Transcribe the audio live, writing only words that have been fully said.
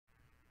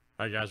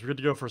All right, guys, we're good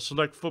to go for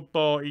Select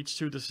Football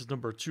H2. This is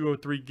number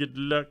 203. Good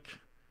luck.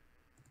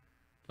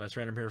 Let's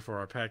random here for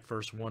our pack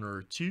first 1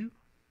 or 2.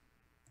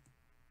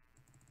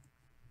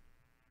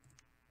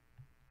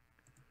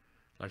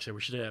 Like I said, we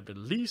should have at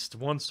least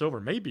 1 silver,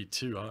 maybe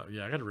 2.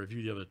 Yeah, I got to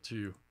review the other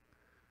 2.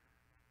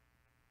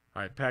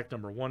 All right, pack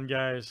number 1,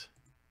 guys.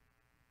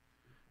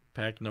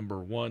 Pack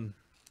number 1.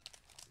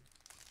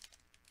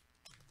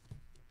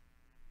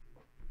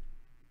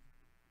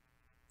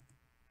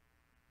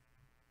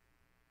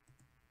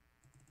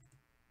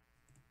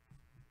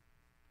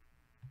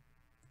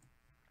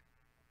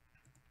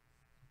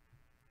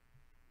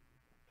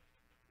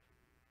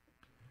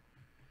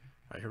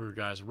 All right, here we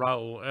go, guys.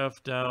 Raul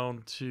F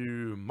down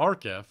to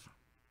Mark F.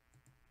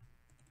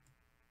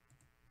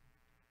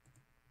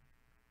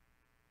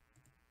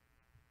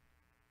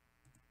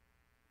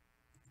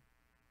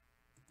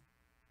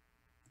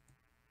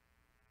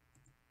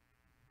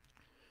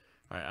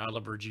 All right,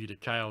 Oliver G to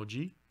Kyle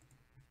G.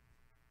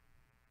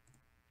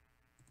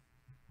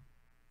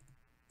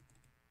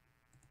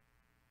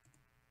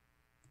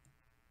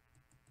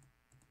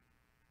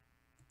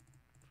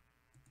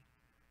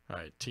 All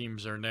right,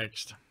 teams are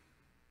next.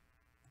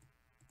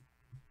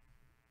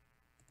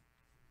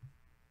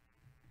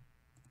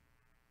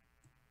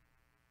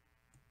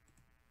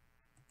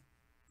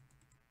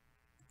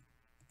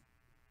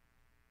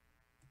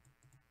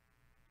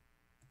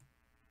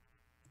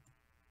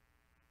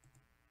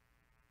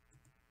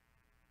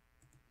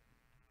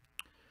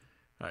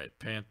 All right,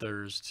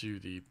 Panthers to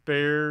the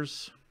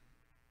Bears.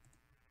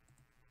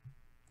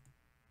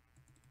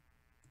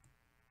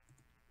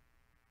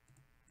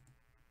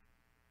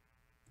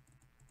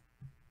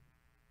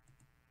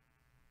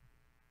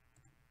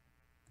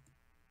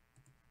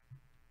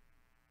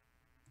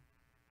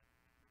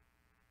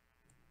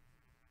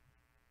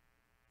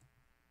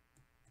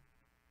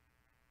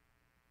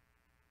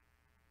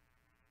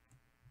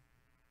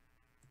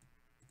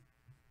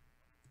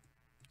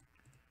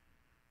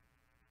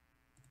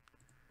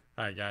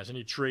 All right, guys,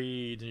 any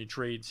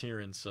trades here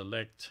in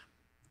Select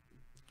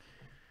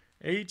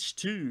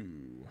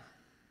H2.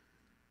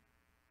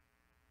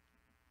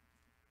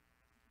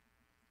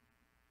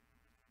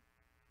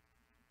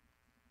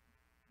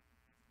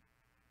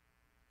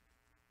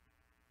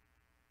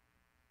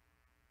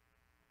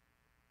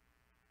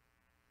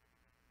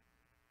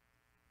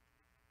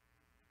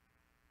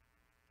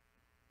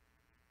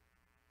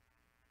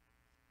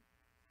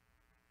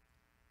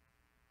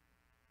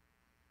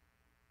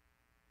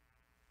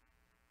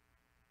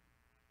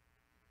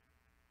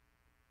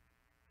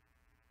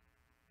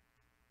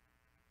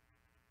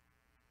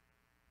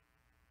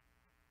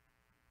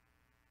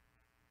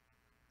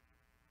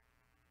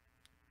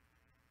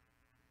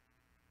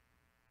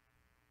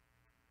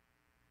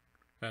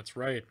 That's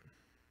right.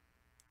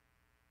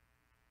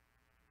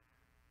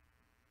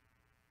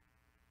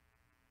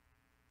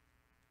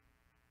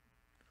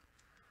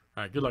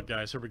 All right, good luck,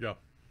 guys. Here we go.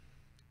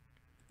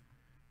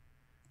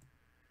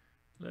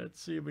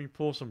 Let's see if we can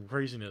pull some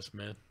craziness,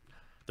 man.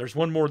 There's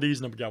one more of these,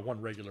 and then we got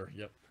one regular.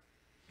 Yep.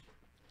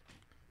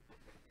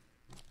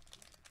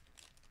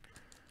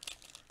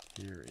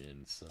 Here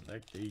in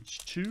Select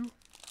H2.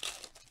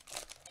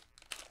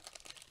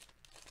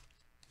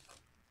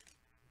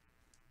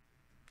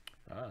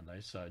 Ah,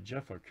 nice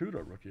Jeff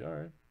Okuda rookie. All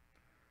right.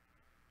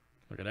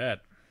 Look at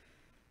that.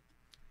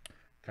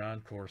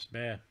 Concourse,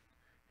 man.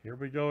 Here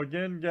we go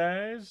again,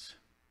 guys.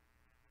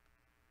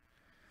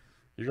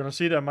 You're going to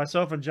see that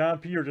myself and John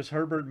P are just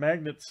Herbert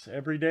magnets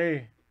every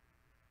day.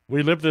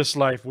 We live this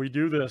life. We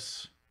do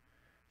this.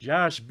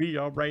 Josh B,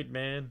 all right,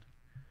 man.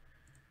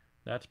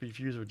 Not to be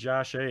fused with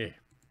Josh A.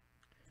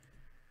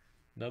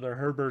 Another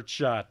Herbert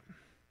shot.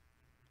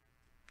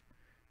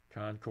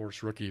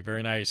 Concourse rookie.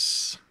 Very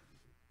nice.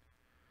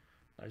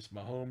 Nice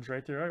Mahomes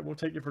right there. All right, we'll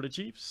take it for the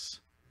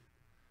Chiefs.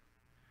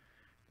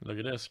 Look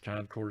at this.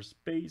 Concourse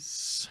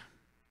base.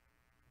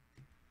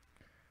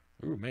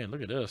 Ooh, man,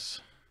 look at this.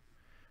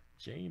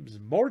 James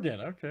Morgan.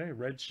 Okay,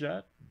 red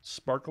shot.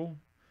 Sparkle.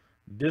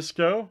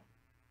 Disco.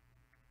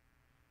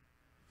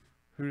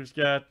 Who's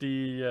got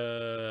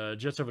the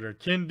Jets over there?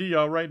 Kendi.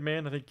 All right,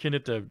 man. I think Ken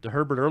hit the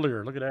Herbert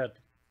earlier. Look at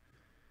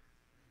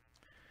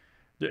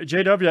that.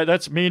 JW,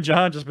 that's me and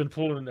John just been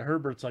pulling the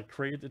Herberts like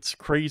crazy. It's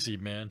crazy,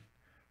 man.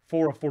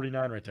 4 of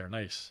 49 right there.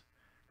 Nice.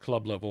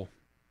 Club level.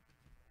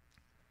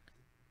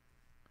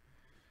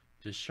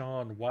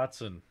 Deshaun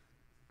Watson.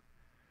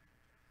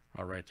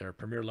 All right there.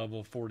 Premier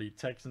level 40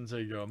 Texans. There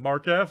you go.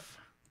 Mark F.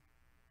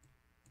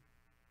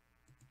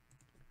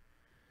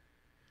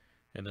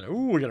 And then,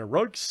 ooh, we got a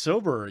Ruggs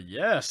Silver.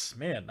 Yes,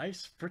 man.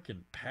 Nice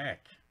freaking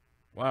pack.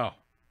 Wow.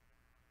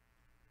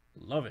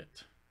 Love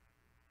it.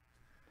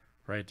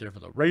 Right there for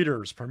the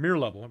Raiders. Premier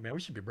level. Man, we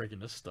should be breaking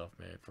this stuff,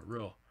 man. For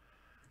real.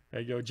 There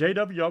you go.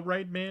 JW, all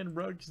right, man.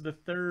 Ruggs the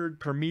third.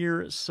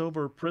 Premier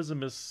Silver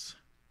Prismus.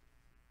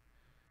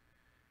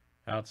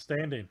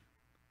 Outstanding.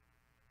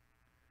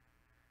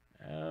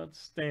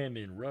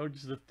 Outstanding.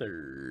 Ruggs the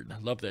third.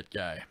 Love that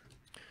guy.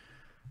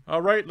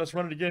 All right, let's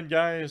run it again,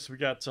 guys. We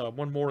got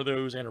one more of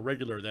those and a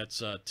regular.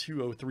 That's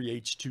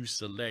 203H2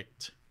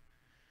 Select.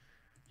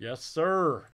 Yes, sir.